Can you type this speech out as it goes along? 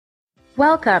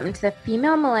Welcome to the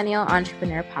Female Millennial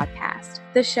Entrepreneur Podcast,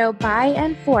 the show by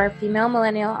and for female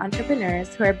millennial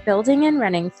entrepreneurs who are building and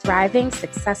running thriving,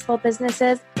 successful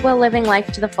businesses while living life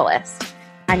to the fullest.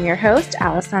 I'm your host,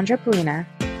 Alessandra Polina.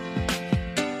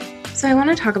 So I want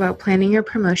to talk about planning your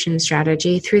promotion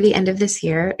strategy through the end of this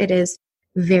year. It is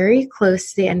very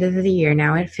close to the end of the year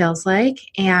now, it feels like,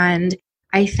 and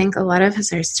I think a lot of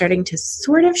us are starting to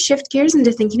sort of shift gears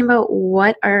into thinking about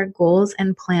what our goals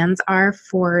and plans are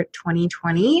for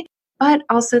 2020, but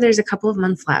also there's a couple of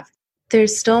months left.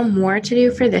 There's still more to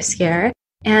do for this year,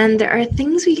 and there are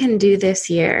things we can do this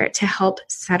year to help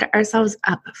set ourselves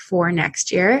up for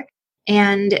next year.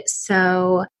 And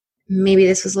so maybe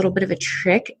this was a little bit of a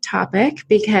trick topic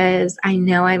because I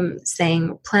know I'm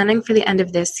saying planning for the end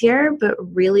of this year, but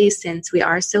really since we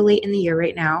are so late in the year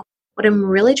right now, what I'm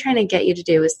really trying to get you to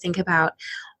do is think about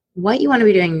what you want to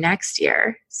be doing next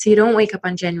year. So you don't wake up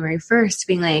on January 1st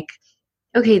being like,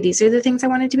 okay, these are the things I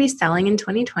wanted to be selling in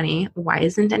 2020. Why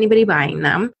isn't anybody buying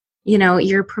them? You know,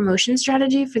 your promotion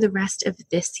strategy for the rest of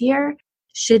this year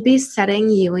should be setting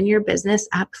you and your business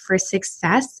up for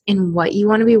success in what you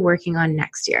want to be working on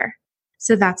next year.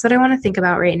 So that's what I want to think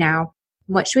about right now.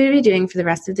 What should we be doing for the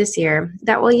rest of this year?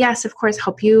 That will, yes, of course,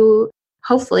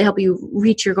 hopefully help you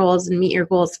reach your goals and meet your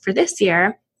goals for this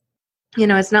year. You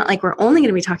know, it's not like we're only going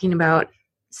to be talking about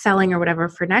selling or whatever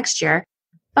for next year,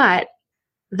 but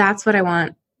that's what I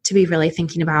want to be really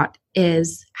thinking about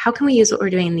is how can we use what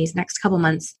we're doing in these next couple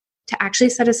months to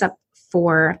actually set us up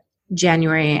for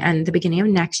January and the beginning of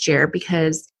next year,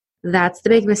 because that's the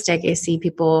big mistake I see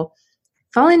people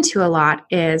fall into a lot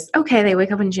is, okay, they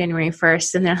wake up on January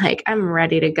 1st and they're like, I'm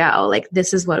ready to go. Like,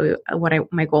 this is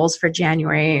my goals for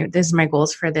January. This is my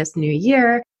goals for this new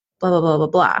year, blah, blah, blah, blah,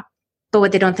 blah. But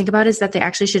what they don't think about is that they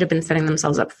actually should have been setting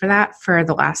themselves up for that for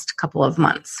the last couple of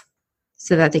months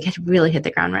so that they could really hit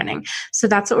the ground running. So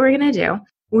that's what we're going to do.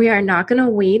 We are not going to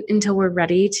wait until we're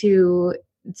ready to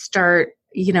start,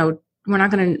 we're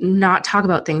not going to not talk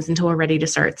about things until we're ready to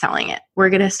start selling it. We're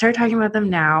going to start talking about them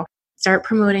now. Start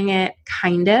promoting it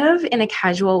kind of in a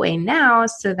casual way now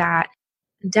so that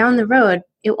down the road,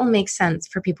 it will make sense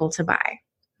for people to buy.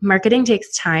 Marketing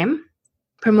takes time.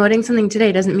 Promoting something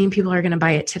today doesn't mean people are going to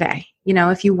buy it today. You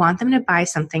know, if you want them to buy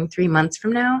something 3 months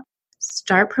from now,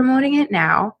 start promoting it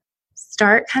now.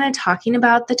 Start kind of talking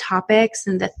about the topics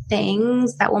and the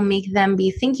things that will make them be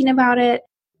thinking about it.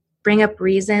 Bring up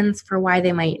reasons for why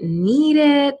they might need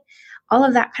it. All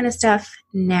of that kind of stuff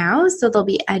now, so they'll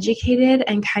be educated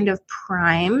and kind of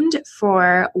primed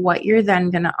for what you're then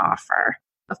going to offer.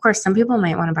 Of course, some people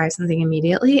might want to buy something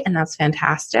immediately, and that's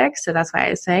fantastic. So that's why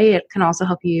I say it can also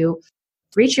help you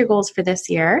reach your goals for this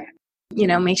year. You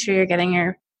know, make sure you're getting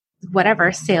your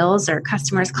whatever sales or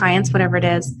customers, clients, whatever it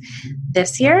is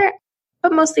this year.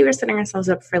 But mostly we're setting ourselves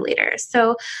up for later.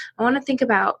 So I want to think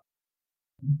about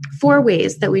 4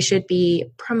 ways that we should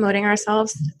be promoting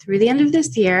ourselves through the end of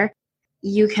this year.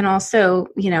 You can also,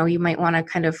 you might want to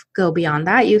kind of go beyond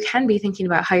that. You can be thinking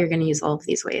about how you're going to use all of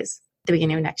these ways at the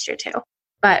beginning of next year too.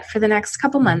 But for the next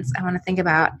couple months, I want to think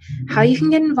about how you can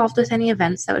get involved with any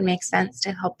events that would make sense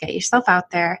to help get yourself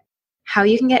out there, how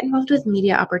you can get involved with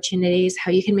media opportunities, how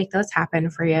you can make those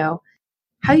happen for you,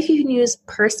 how you can use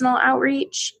personal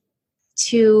outreach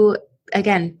to,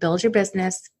 again, build your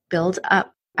business, build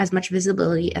up as much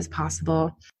visibility as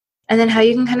possible. And then how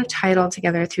you can kind of tie it all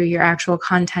together through your actual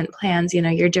content plans,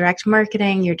 your direct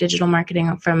marketing, your digital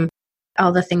marketing from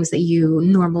all the things that you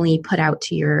normally put out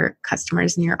to your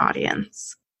customers and your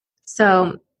audience.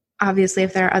 So obviously,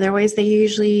 if there are other ways that you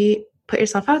usually put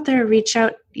yourself out there, reach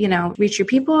out, reach your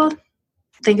people,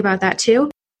 think about that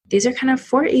too. These are kind of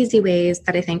 4 easy ways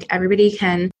that I think everybody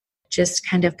can just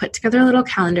kind of put together a little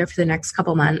calendar for the next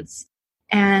couple months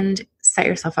and set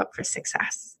yourself up for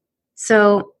success.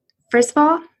 So first of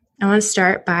all, I want to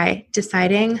start by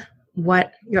deciding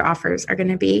what your offers are going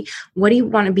to be. What do you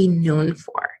want to be known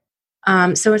for?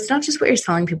 So it's not just what you're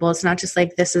selling people. It's not just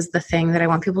like, this is the thing that I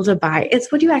want people to buy.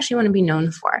 It's what do you actually want to be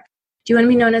known for? Do you want to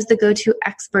be known as the go-to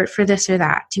expert for this or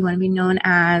that? Do you want to be known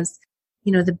as,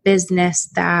 the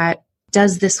business that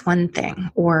does this one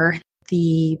thing, or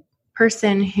the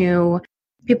person who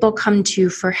people come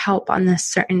to for help on this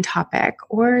certain topic,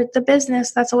 or the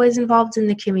business that's always involved in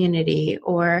the community,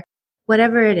 or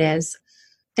whatever it is?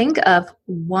 Think of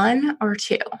 1 or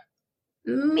 2,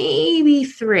 maybe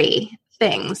 3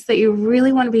 things that you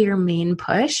really want to be your main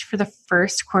push for the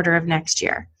first quarter of next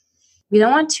year. You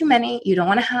don't want too many. You don't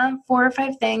want to have 4 or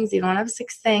 5 things. You don't want to have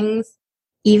 6 things.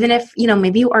 Even if,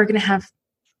 maybe you are going to have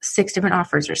 6 different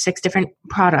offers or 6 different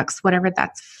products, whatever,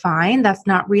 that's fine. That's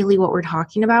not really what we're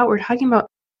talking about. We're talking about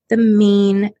the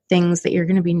main things that you're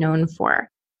going to be known for.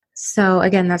 So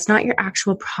again, that's not your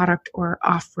actual product or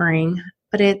offering,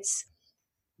 but it's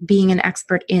being an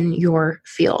expert in your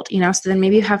field, so then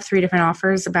maybe you have 3 different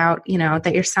offers about,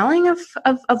 that you're selling of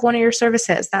one of your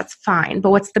services. That's fine. But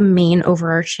what's the main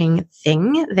overarching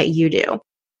thing that you do?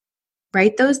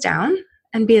 Write those down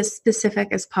and be as specific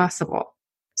as possible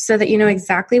so that you know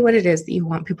exactly what it is that you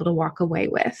want people to walk away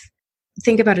with.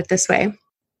 Think about it this way.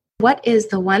 What is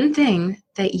the one thing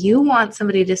that you want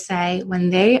somebody to say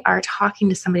when they are talking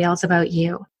to somebody else about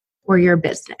you or your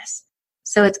business?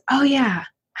 So it's, oh yeah,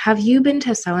 have you been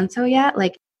to so-and-so yet?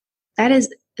 Like, that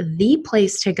is the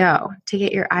place to go to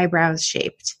get your eyebrows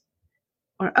shaped.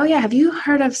 Or, oh yeah, have you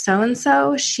heard of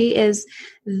so-and-so? She is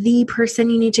the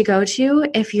person you need to go to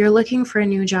if you're looking for a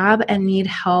new job and need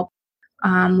help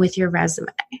with your resume.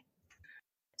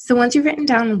 So once you've written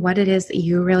down what it is that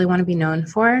you really want to be known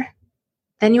for,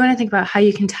 then you want to think about how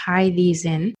you can tie these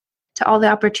in to all the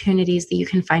opportunities that you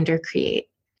can find or create.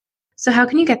 So how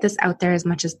can you get this out there as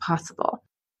much as possible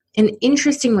in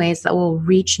interesting ways that will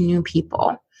reach new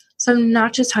people? So I'm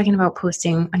not just talking about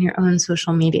posting on your own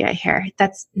social media here.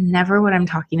 That's never what I'm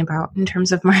talking about in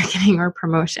terms of marketing or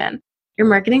promotion. Your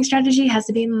marketing strategy has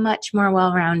to be much more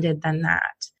well-rounded than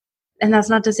that. And that's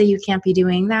not to say you can't be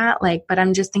doing that, but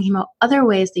I'm just thinking about other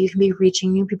ways that you can be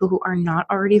reaching new people who are not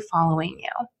already following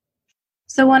you.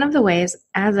 So one of the ways,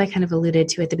 as I kind of alluded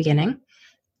to at the beginning,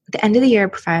 the end of the year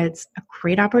provides a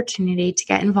great opportunity to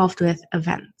get involved with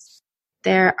events.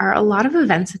 There are a lot of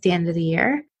events at the end of the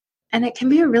year, and it can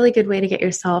be a really good way to get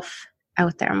yourself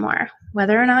out there more.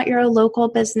 Whether or not you're a local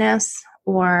business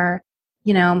or,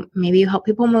 maybe you help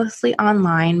people mostly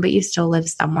online, but you still live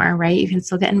somewhere, right? You can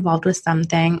still get involved with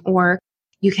something, or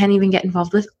you can even get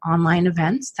involved with online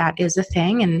events. That is a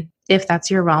thing. And if that's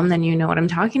your realm, then you know what I'm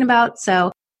talking about.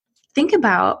 So think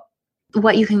about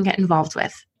what you can get involved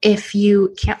with. If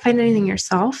you can't find anything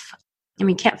yourself,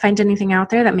 can't find anything out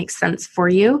there that makes sense for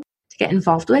you to get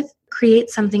involved with, create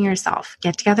something yourself.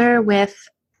 Get together with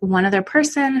one other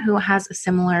person who has a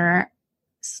similar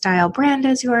style brand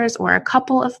as yours, or a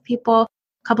couple of people,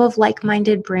 a couple of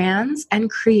like-minded brands, and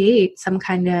create some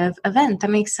kind of event that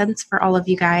makes sense for all of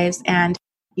you guys and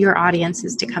your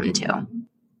audiences to come to.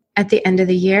 At the end of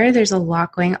the year, there's a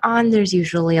lot going on. There's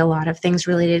usually a lot of things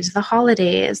related to the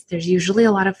holidays. There's usually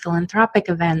a lot of philanthropic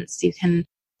events. You can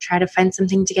try to find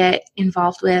something to get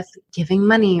involved with, giving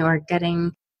money or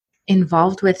getting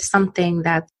involved with something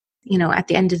that, at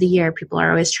the end of the year, people are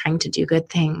always trying to do good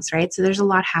things, right? So there's a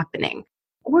lot happening.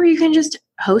 Or you can just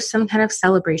host some kind of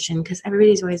celebration, because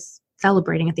everybody's always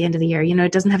celebrating at the end of the year.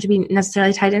 It doesn't have to be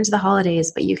necessarily tied into the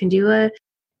holidays, but you can do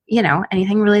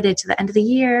anything related to the end of the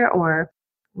year or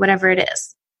whatever it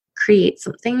is. Create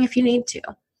something if you need to.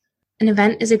 An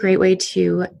event is a great way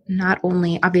to not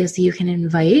only, obviously, you can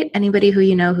invite anybody who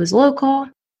you know who's local.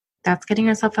 That's getting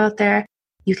yourself out there.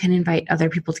 You can invite other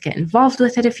people to get involved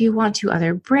with it if you want to,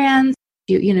 other brands.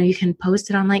 You can post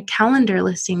it on calendar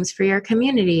listings for your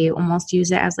community, almost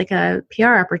use it as a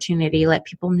PR opportunity. Let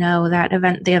people know that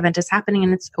the event is happening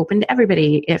and it's open to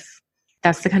everybody if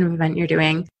that's the kind of event you're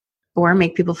doing. Or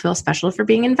make people feel special for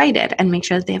being invited and make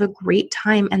sure that they have a great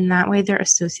time. And that way they're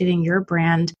associating your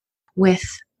brand with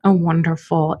a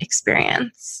wonderful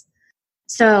experience.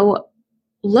 So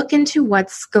look into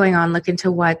what's going on, look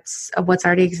into what's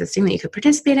already existing that you could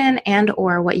participate in and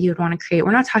or what you'd want to create.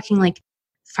 We're not talking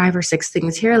 5 or 6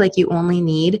 things here. You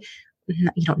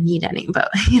you don't need any, but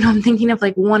I'm thinking of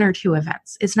 1 or 2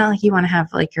 events. It's not like you want to have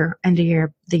your end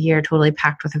of the year totally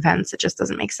packed with events. It just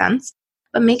doesn't make sense.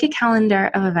 But make a calendar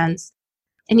of events.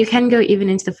 And you can go even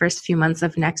into the first few months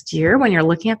of next year when you're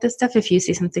looking at this stuff, if you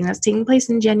see something that's taking place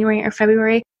in January or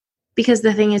February, because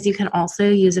the thing is you can also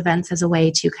use events as a way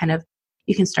to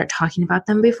you can start talking about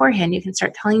them beforehand. You can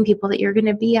start telling people that you're going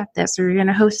to be at this or you're going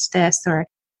to host this or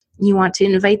you want to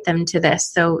invite them to this.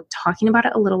 So talking about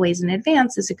it a little ways in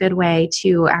advance is a good way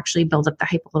to actually build up the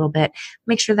hype a little bit,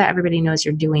 make sure that everybody knows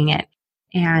you're doing it,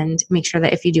 and make sure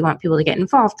that if you do want people to get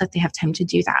involved, that they have time to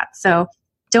do that. So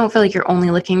don't feel like you're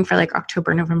only looking for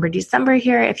October, November, December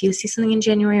here. If you see something in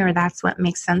January or that's what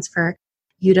makes sense for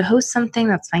you to host something,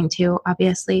 that's fine too,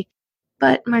 obviously.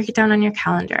 But mark it down on your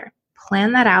calendar.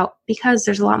 Plan that out because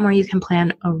there's a lot more you can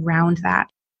plan around that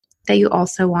you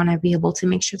also want to be able to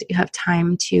make sure that you have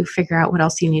time to figure out what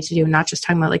else you need to do. Not just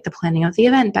talking about the planning of the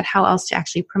event, but how else to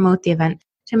actually promote the event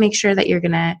to make sure that you're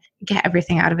going to get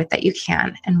everything out of it that you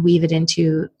can and weave it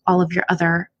into all of your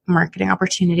other marketing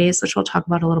opportunities, which we'll talk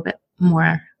about a little bit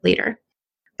more later.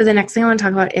 But the next thing I want to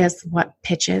talk about is what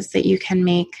pitches that you can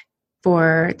make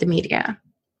for the media.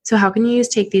 So how can you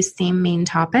take these same main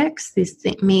topics, these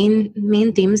main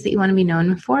themes that you want to be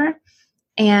known for,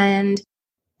 and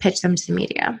pitch them to the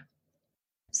media?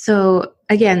 So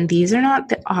again, these are not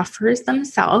the offers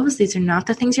themselves. These are not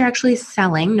the things you're actually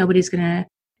selling.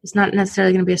 It's not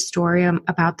necessarily going to be a story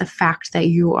about the fact that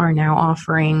you are now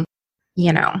offering,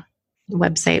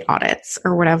 website audits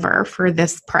or whatever for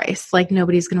this price. Like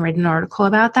nobody's going to write an article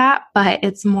about that, but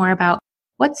it's more about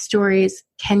what stories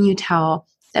can you tell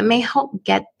that may help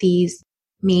get these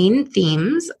main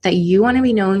themes that you want to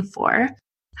be known for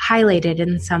highlighted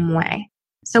in some way.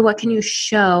 So what can you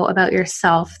show about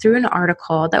yourself through an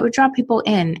article that would draw people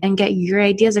in and get your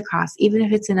ideas across, even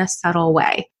if it's in a subtle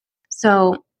way?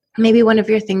 So maybe one of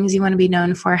your things you want to be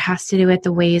known for has to do with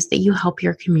the ways that you help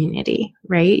your community,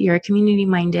 right? You're a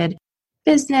community-minded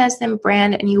business and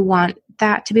brand, and you want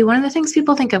that to be one of the things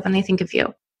people think of when they think of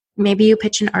you. Maybe you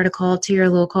pitch an article to your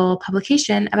local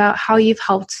publication about how you've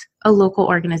helped a local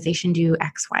organization do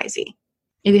XYZ.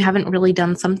 If you haven't really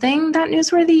done something that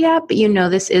newsworthy yet, but you know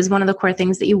this is one of the core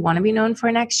things that you want to be known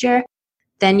for next year,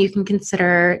 then you can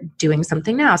consider doing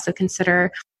something now. So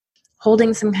consider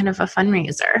holding some kind of a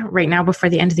fundraiser right now before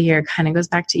the end of the year. Kind of goes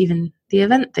back to even the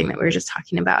event thing that we were just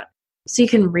talking about. So you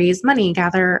can raise money,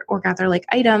 gather like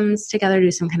items together, do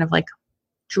some kind of like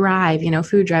drive,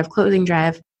 food drive, clothing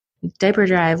drive, diaper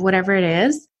drive, whatever it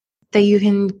is that you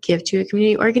can give to a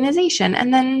community organization,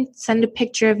 and then send a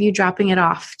picture of you dropping it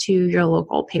off to your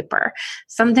local paper.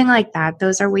 Something like that.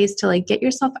 Those are ways to like get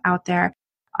yourself out there.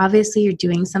 Obviously, you're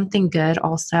doing something good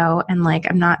also. And like,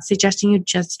 I'm not suggesting you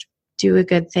just do a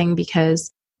good thing because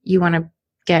you want to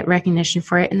get recognition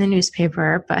for it in the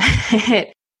newspaper, but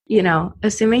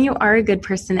assuming you are a good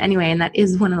person anyway, and that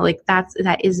is one of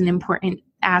that is an important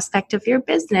aspect of your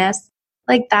business,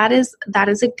 like that is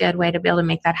a good way to be able to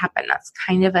make that happen. That's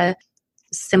kind of a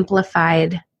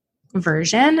simplified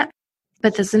version,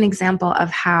 but this is an example of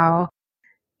how,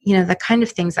 the kind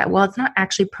of things that, well, it's not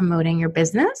actually promoting your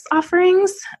business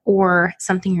offerings or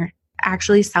something you're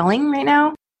actually selling right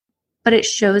now, but it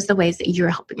shows the ways that you're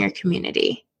helping your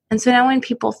community. And so now when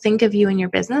people think of you and your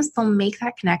business, they'll make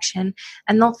that connection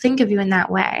and they'll think of you in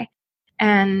that way.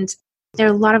 And there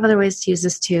are a lot of other ways to use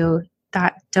this too.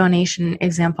 That donation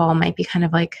example might be kind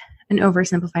of like an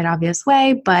oversimplified, obvious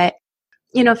way, but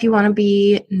if you want to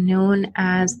be known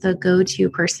as the go-to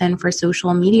person for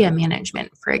social media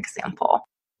management, for example,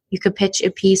 you could pitch a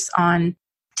piece on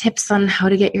tips on how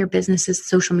to get your business's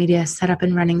social media set up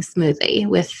and running smoothly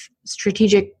with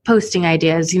strategic posting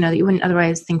ideas, that you wouldn't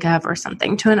otherwise think of or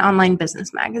something, to an online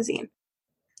business magazine.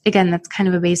 Again, that's kind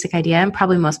of a basic idea, and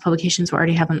probably most publications will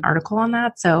already have an article on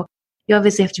that. So you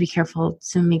obviously have to be careful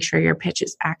to make sure your pitch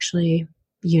is actually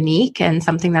unique and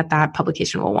something that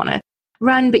publication will want to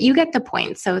run, but you get the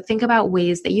point. So think about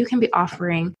ways that you can be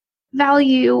offering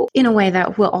value in a way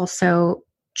that will also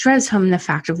drives home the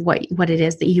fact of what it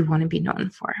is that you want to be known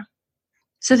for.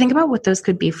 So think about what those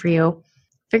could be for you.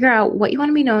 Figure out what you want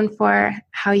to be known for,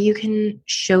 how you can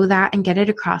show that and get it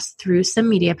across through some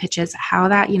media pitches, how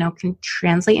that, can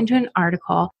translate into an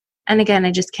article. And again,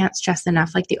 I just can't stress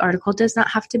enough, like the article does not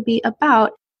have to be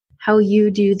about how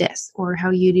you do this or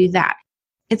how you do that.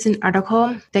 It's an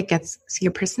article that gets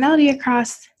your personality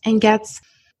across and gets,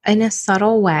 in a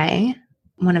subtle way,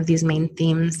 one of these main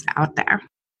themes out there.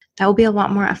 That will be a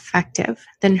lot more effective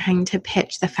than trying to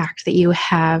pitch the fact that you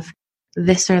have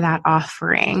this or that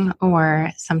offering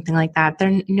or something like that.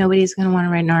 Nobody's going to want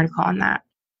to write an article on that.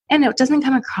 And it doesn't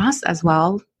come across as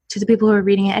well to the people who are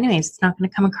reading it anyways. It's not going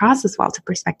to come across as well to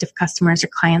prospective customers or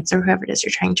clients or whoever it is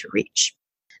you're trying to reach.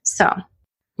 So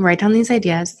write down these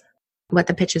ideas, what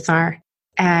the pitches are,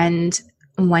 and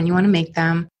when you want to make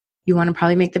them. You want to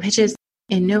probably make the pitches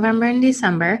in November and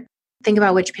December. Think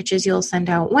about which pitches you'll send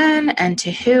out when and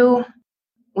to who.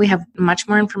 We have much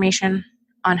more information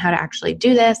on how to actually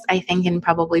do this, I think, in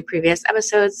probably previous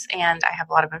episodes. And I have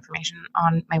a lot of information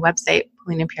on my website,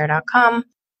 paulinapierre.com,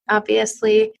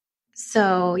 obviously.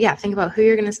 So yeah, think about who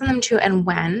you're going to send them to and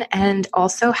when, and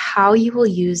also how you will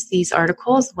use these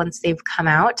articles once they've come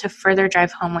out to further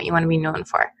drive home what you want to be known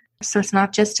for. So it's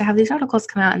not just to have these articles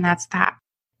come out and that's that.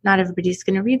 Not everybody's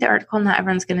going to read the article. Not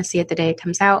everyone's going to see it the day it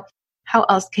comes out. How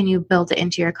else can you build it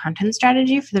into your content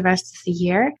strategy for the rest of the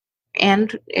year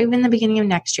and even the beginning of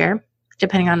next year,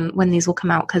 depending on when these will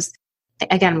come out? Because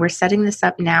again, we're setting this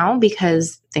up now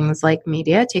because things like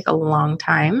media take a long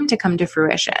time to come to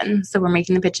fruition. So we're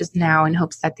making the pitches now in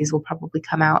hopes that these will probably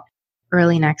come out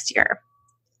early next year.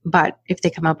 But if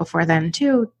they come out before then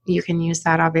too, you can use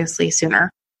that obviously sooner.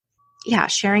 Yeah,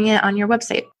 sharing it on your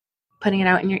website, putting it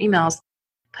out in your emails,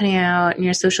 putting it out in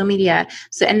your social media.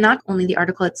 So, and not only the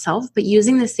article itself, but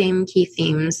using the same key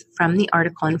themes from the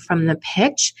article and from the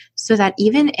pitch, so that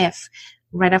even if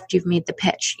right after you've made the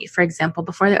pitch, for example,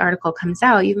 before the article comes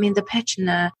out, you've made the pitch in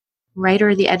the writer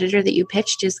or the editor that you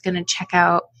pitched is going to check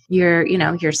out your,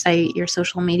 your site, your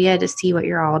social media to see what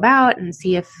you're all about and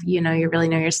see if, you really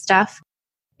know your stuff.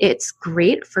 It's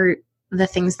great for the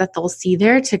things that they'll see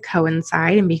there to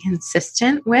coincide and be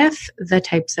consistent with the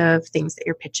types of things that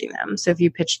you're pitching them. So if you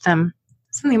pitch them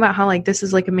something about how this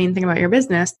is a main thing about your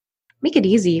business, make it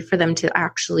easy for them to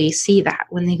actually see that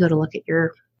when they go to look at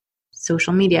your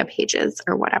social media pages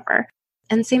or whatever.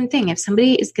 And same thing, if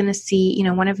somebody is going to see,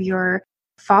 one of your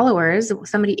followers,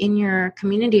 somebody in your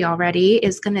community already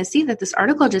is going to see that this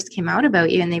article just came out about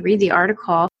you and they read the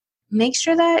article, make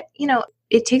sure that,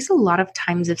 it takes a lot of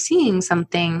times of seeing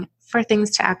something for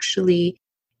things to actually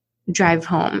drive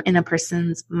home in a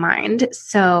person's mind.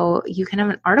 So you can have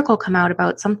an article come out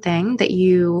about something that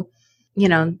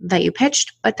that you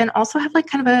pitched, but then also have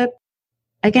kind of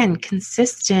again,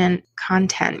 consistent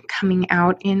content coming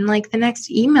out in the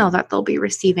next email that they'll be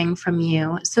receiving from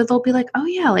you. So they'll be like, oh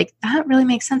yeah, that really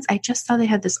makes sense. I just saw they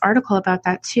had this article about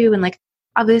that too. And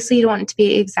obviously you don't want it to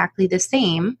be exactly the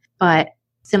same, but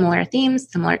similar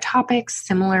themes, similar topics,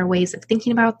 similar ways of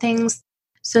thinking about things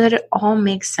so that it all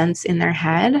makes sense in their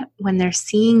head when they're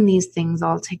seeing these things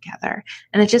all together.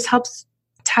 And it just helps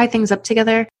tie things up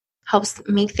together, helps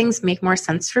make things make more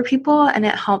sense for people. And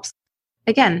it helps,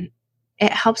 again,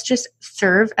 it helps just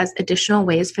serve as additional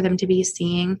ways for them to be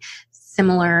seeing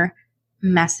similar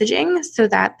messaging so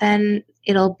that then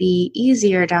it'll be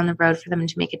easier down the road for them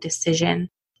to make a decision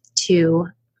to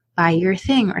buy your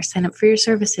thing or sign up for your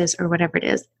services or whatever it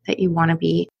is that you want to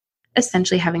be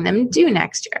essentially having them do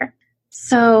next year.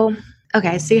 So,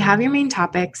 okay, so you have your main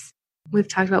topics. We've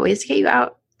talked about ways to get you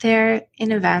out there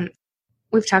in events.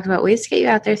 We've talked about ways to get you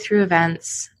out there through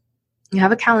events. You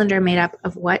have a calendar made up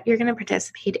of what you're going to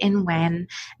participate in when,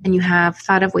 and you have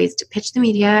thought of ways to pitch the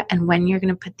media and when you're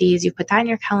going to put these. You put that in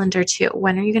your calendar too.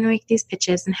 When are you going to make these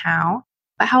pitches and how?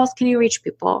 But how else can you reach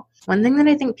people? One thing that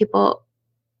I think people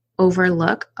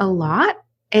overlook a lot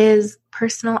is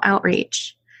personal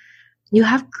outreach. You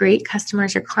have great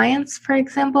customers or clients, for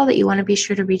example, that you want to be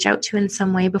sure to reach out to in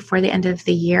some way before the end of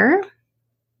the year.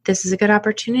 This is a good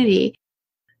opportunity.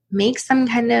 Make some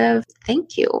kind of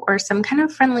thank you or some kind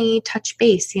of friendly touch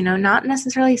base, not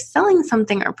necessarily selling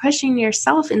something or pushing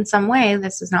yourself in some way.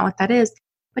 This is not what that is,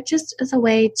 but just as a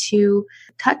way to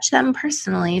touch them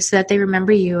personally so that they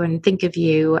remember you and think of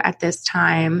you at this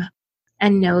time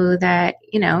and know that,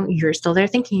 you're still there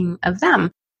thinking of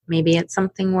them. Maybe it's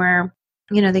something where,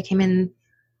 they came in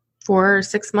 4 or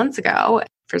 6 months ago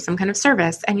for some kind of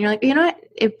service. And you're like, you know what?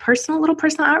 Little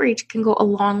personal outreach can go a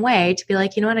long way to be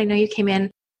like, you know what? I know you came in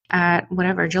at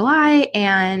whatever, July,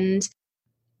 and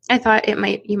I thought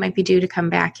you might be due to come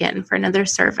back in for another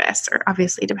service, or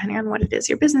obviously depending on what it is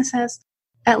your business is.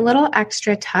 That little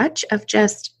extra touch of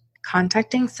just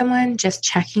contacting someone, just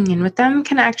checking in with them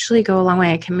can actually go a long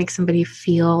way. It can make somebody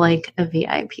feel like a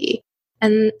VIP.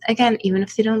 And again, even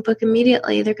if they don't book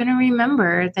immediately, they're going to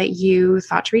remember that you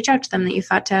thought to reach out to them, that you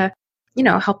thought to,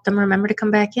 help them remember to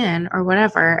come back in or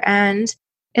whatever. And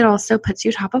it also puts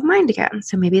you top of mind again.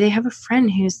 So maybe they have a friend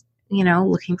who's,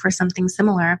 looking for something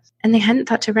similar and they hadn't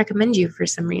thought to recommend you for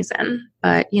some reason.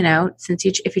 But,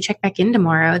 if you check back in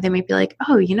tomorrow, they might be like,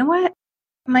 oh, you know what?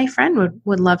 My friend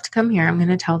would love to come here. I'm going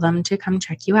to tell them to come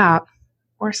check you out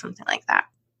or something like that.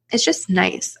 It's just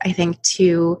nice, I think,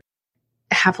 to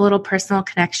have a little personal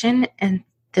connection in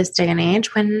this day and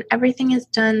age when everything is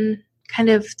done kind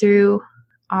of through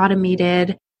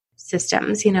automated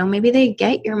systems. Maybe they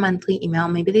get your monthly email,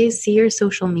 maybe they see your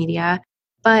social media,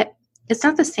 but it's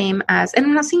not the same as, and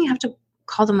I'm not saying you have to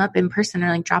call them up in person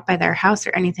or drop by their house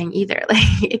or anything either.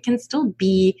 It can still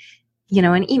be,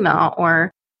 an email or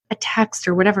a text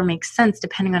or whatever makes sense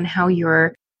depending on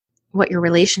what your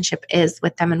relationship is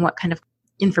with them and what kind of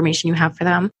information you have for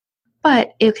them.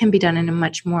 But it can be done in a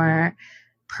much more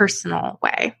personal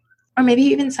way. Or maybe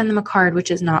you even send them a card, which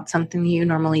is not something you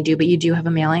normally do, but you do have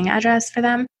a mailing address for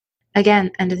them. Again,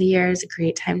 end of the year is a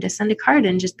great time to send a card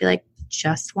and just be like,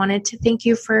 just wanted to thank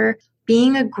you for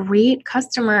being a great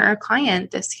customer or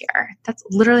client this year. That's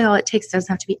literally all it takes. It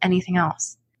doesn't have to be anything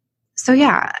else. So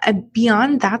yeah,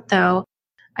 beyond that though,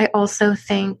 I also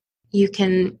think you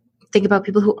can think about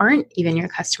people who aren't even your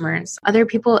customers, other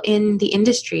people in the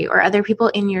industry or other people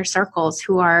in your circles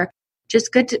who are just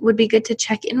would be good to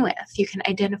check in with. You can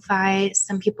identify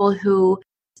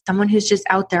someone who's just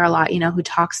out there a lot, who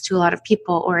talks to a lot of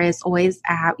people or is always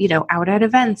out at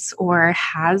events or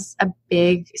has a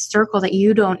big circle that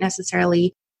you don't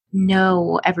necessarily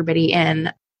know everybody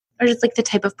in, or just the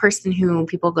type of person who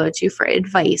people go to for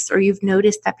advice, or you've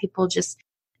noticed that people just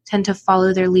tend to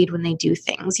follow their lead when they do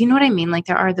things. You know what I mean?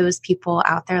 There are those people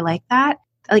out there like that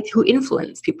like who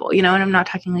influence people, and I'm not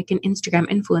talking like an Instagram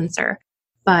influencer,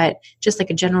 but just like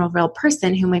a general real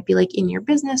person who might be like in your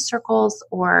business circles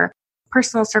or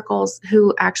personal circles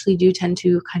who actually do tend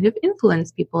to kind of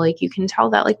influence people. Like you can tell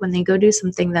that like when they go do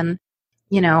something, then,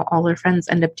 all their friends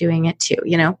end up doing it too,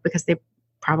 because they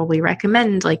probably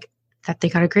recommend like that they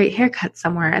got a great haircut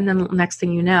somewhere. And then next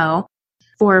thing you know,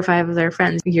 4 or 5 of their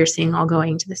friends you're seeing all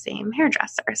going to the same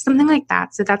hairdresser, something like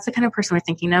that. So that's the kind of person we're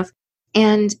thinking of.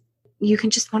 And you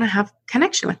can just want to have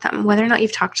connection with them, whether or not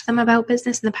you've talked to them about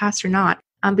business in the past or not.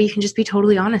 But you can just be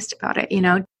totally honest about it.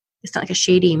 It's not like a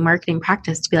shady marketing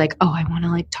practice to be like, oh, I want to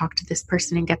like talk to this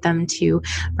person and get them to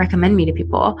recommend me to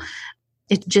people.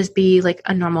 It'd just be like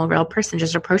a normal, real person,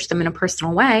 just approach them in a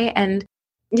personal way and,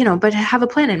 but have a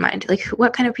plan in mind. Like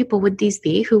what kind of people would these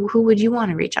be? Who would you want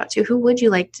to reach out to? Who would you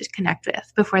like to connect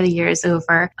with before the year is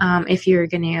over? If you're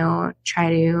going to try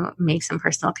to make some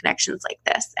personal connections like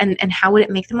this, and how would it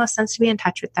make the most sense to be in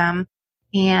touch with them?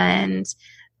 And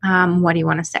what do you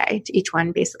want to say to each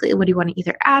one? Basically, what do you want to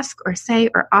either ask or say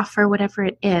or offer, whatever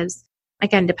it is,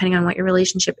 again, depending on what your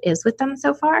relationship is with them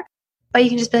so far. But you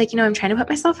can just be like, I'm trying to put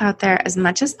myself out there as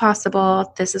much as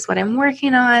possible. This is what I'm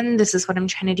working on. This is what I'm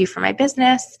trying to do for my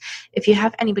business. If you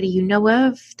have anybody you know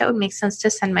of that would make sense to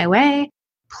send my way,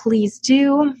 please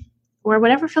do. Or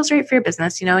whatever feels right for your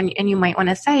business, and you might want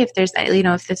to say if there's,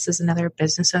 if this is another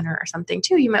business owner or something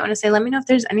too, you might want to say, let me know if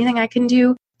there's anything I can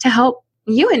do to help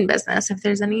you in business. If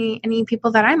there's any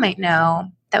people that I might know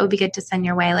that would be good to send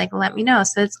your way, like let me know.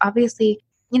 So it's obviously,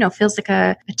 feels like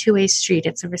a two-way street.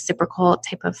 It's a reciprocal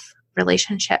type of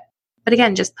relationship. But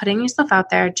again, just putting yourself out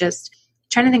there, just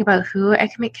trying to think about who I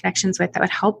can make connections with that would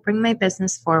help bring my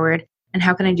business forward. And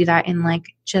how can I do that in like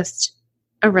just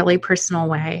a really personal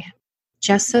way?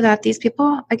 Just so that these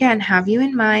people, again, have you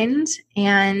in mind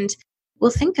and will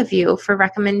think of you for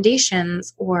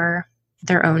recommendations or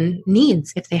their own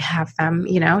needs if they have them.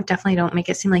 Definitely don't make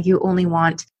it seem like you only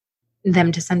want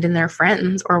them to send in their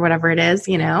friends or whatever it is,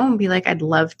 be like, I'd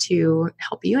love to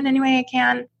help you in any way I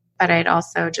can, but I'd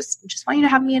also just want you to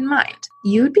have me in mind.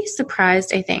 You'd be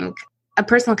surprised, I think, a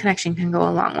personal connection can go a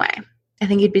long way. I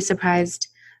think you'd be surprised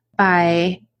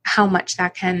by how much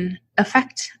that can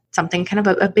affect something, kind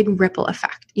of a big ripple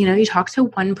effect. You talk to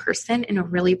one person in a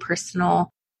really personal,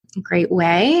 great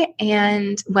way,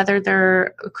 and whether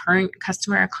they're a current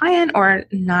customer or client or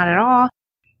not at all,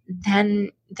 then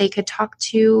they could talk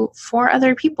to 4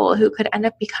 other people who could end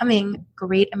up becoming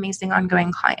great, amazing,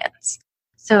 ongoing clients.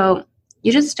 So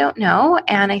you just don't know.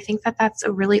 And I think that that's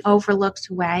a really overlooked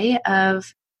way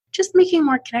of just making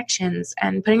more connections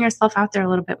and putting yourself out there a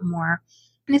little bit more.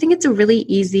 And I think it's a really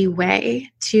easy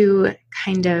way to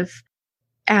kind of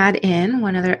add in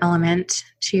one other element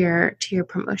to your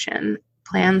promotion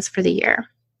plans for the year.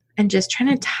 And just trying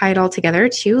to tie it all together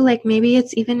too. Like maybe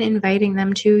it's even inviting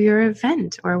them to your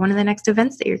event or one of the next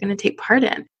events that you're going to take part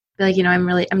in. Be like,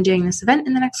 I'm doing this event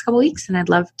in the next couple of weeks and I'd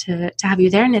love to have you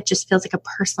there. And it just feels like a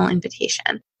personal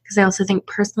invitation. Because I also think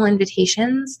personal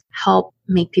invitations help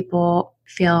make people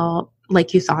feel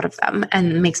like you thought of them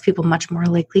and makes people much more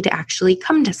likely to actually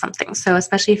come to something. So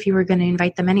especially if you were going to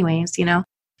invite them anyways,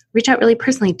 reach out really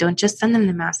personally. Don't just send them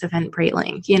the mass Eventbrite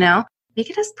link, make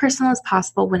it as personal as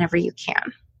possible whenever you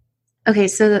can. Okay,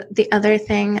 so the other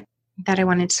thing that I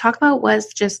wanted to talk about was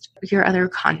just your other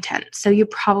content. So you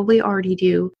probably already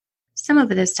do some of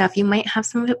this stuff. You might have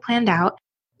some of it planned out,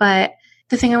 but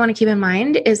the thing I want to keep in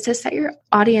mind is to set your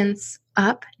audience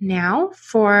up now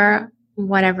for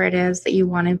whatever it is that you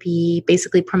want to be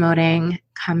basically promoting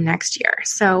come next year.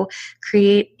 So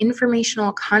create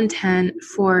informational content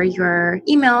for your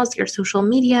emails, your social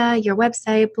media, your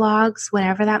website, blogs,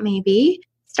 whatever that may be.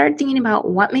 Start thinking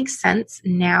about what makes sense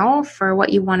now for what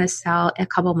you want to sell a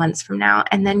couple months from now,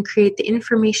 and then create the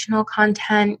informational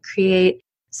content, create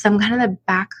some kind of the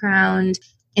background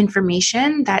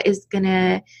information that is going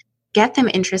to get them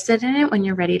interested in it when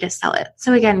you're ready to sell it.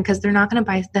 So again, because they're not going to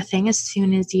buy the thing as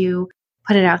soon as you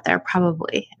put it out there,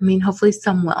 probably. I mean, hopefully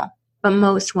some will, but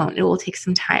most won't. It will take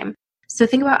some time. So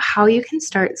think about how you can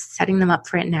start setting them up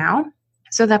for it now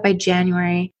so that by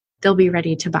January, they'll be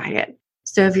ready to buy it.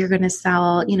 So if you're going to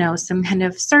sell, some kind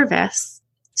of service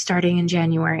starting in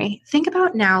January, think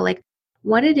about now, like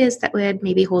what it is that would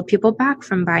maybe hold people back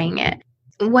from buying it.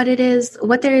 What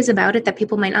there is about it that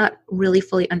people might not really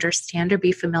fully understand or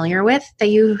be familiar with that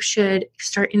you should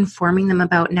start informing them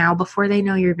about now before they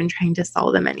know you're even trying to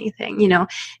sell them anything.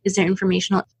 Is there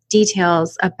informational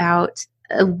details about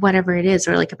whatever it is,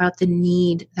 or like about the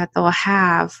need that they'll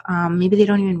have? Maybe they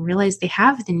don't even realize they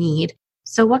have the need.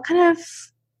 So what kind of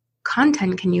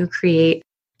content can you create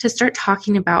to start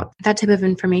talking about that type of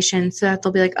information so that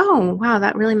they'll be like, oh, wow,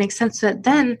 that really makes sense. So that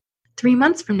then 3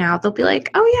 months from now, they'll be like,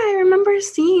 oh yeah, I remember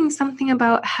seeing something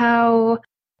about how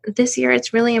this year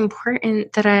it's really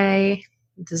important that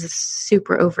this is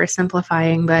super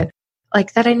oversimplifying, but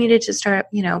like that I needed to start,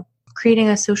 creating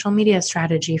a social media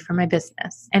strategy for my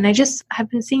business. And I just have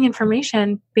been seeing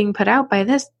information being put out by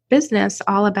this business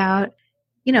all about,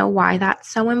 why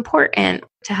that's so important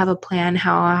to have a plan,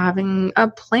 how having a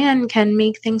plan can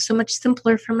make things so much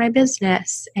simpler for my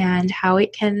business, and how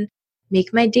it can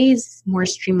make my days more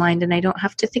streamlined and I don't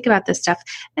have to think about this stuff.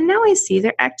 And now I see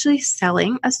they're actually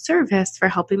selling a service for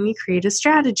helping me create a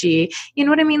strategy. You know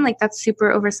what I mean? Like that's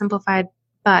super oversimplified,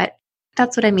 but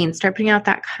that's what I mean. Start putting out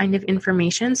that kind of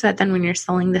information so that then when you're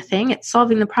selling the thing, it's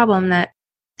solving the problem that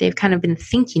they've kind of been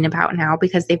thinking about now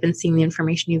because they've been seeing the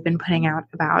information you've been putting out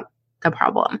about the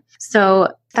problem. So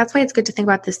that's why it's good to think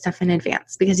about this stuff in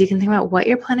advance, because you can think about what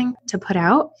you're planning to put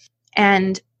out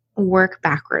and work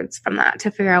backwards from that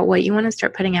to figure out what you want to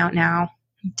start putting out now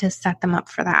to set them up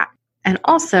for that. And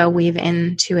also weave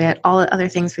into it all the other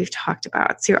things we've talked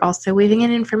about. So you're also weaving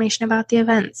in information about the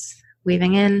events,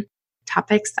 weaving in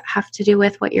topics that have to do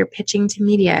with what you're pitching to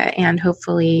media, and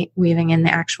hopefully weaving in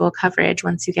the actual coverage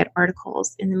once you get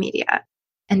articles in the media,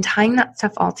 and tying that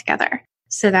stuff all together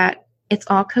so that it's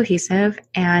all cohesive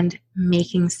and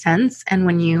making sense. And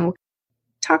when you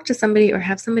talk to somebody or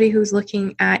have somebody who's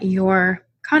looking at your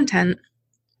content,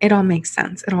 it all makes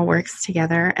sense. It all works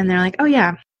together. And they're like, oh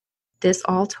yeah, this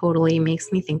all totally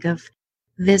makes me think of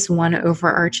this one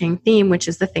overarching theme, which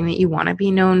is the thing that you want to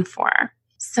be known for.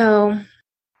 So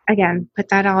again, put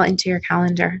that all into your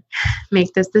calendar.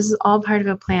 Make this is all part of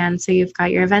a plan. So you've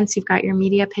got your events, you've got your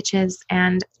media pitches,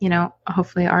 and,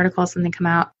 hopefully articles when they come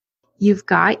out. You've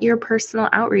got your personal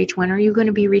outreach. When are you going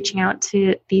to be reaching out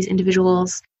to these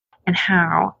individuals and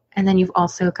how? And then you've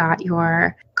also got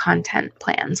your content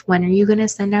plans. When are you going to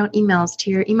send out emails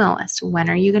to your email list? When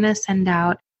are you going to send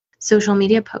out social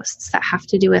media posts that have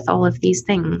to do with all of these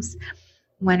things?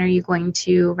 When are you going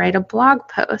to write a blog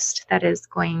post that is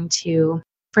going to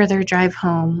further drive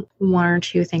home one or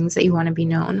two things that you want to be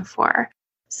known for?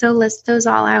 So list those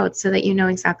all out so that you know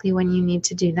exactly when you need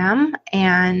to do them,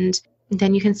 and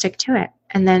then you can stick to it.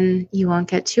 And then you won't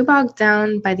get too bogged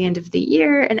down by the end of the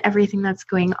year and everything that's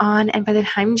going on. And by the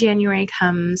time January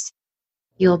comes,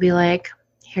 you'll be like,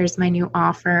 here's my new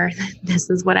offer. This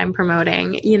is what I'm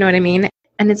promoting. You know what I mean?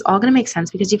 And it's all going to make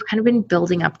sense because you've kind of been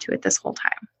building up to it this whole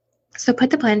time. So put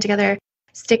the plan together,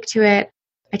 stick to it.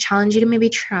 I challenge you to maybe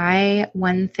try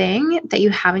one thing that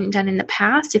you haven't done in the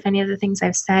past. If any of the things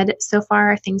I've said so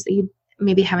far are things that you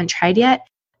maybe haven't tried yet,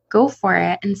 go for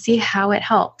it and see how it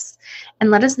helps. And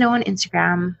let us know on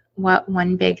Instagram what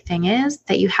one big thing is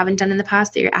that you haven't done in the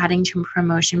past that you're adding to a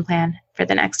promotion plan for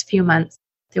the next few months.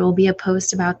 There will be a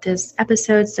post about this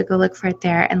episode, so go look for it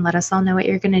there and let us all know what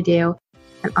you're going to do.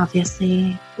 And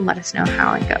obviously, let us know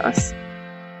how it goes.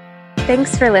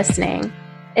 Thanks for listening.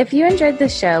 If you enjoyed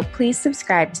this show, please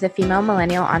subscribe to the Female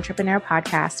Millennial Entrepreneur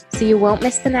Podcast so you won't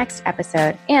miss the next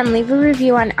episode, and leave a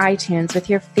review on iTunes with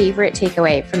your favorite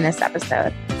takeaway from this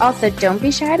episode. Also, don't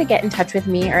be shy to get in touch with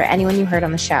me or anyone you heard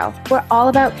on the show. We're all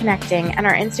about connecting, and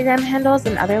our Instagram handles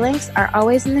and other links are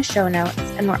always in the show notes,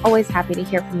 and we're always happy to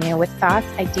hear from you with thoughts,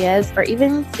 ideas, or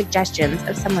even suggestions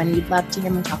of someone you'd love to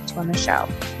hear me talk to on the show.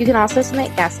 You can also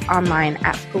submit guests online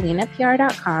at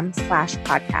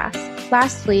palinapr.com/podcast.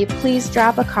 Lastly, please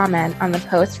drop a comment on the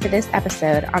post for this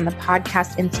episode on the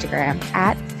podcast Instagram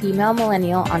at Female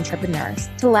Millennial Entrepreneurs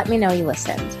to let me know you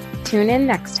listened. Tune in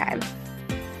next time.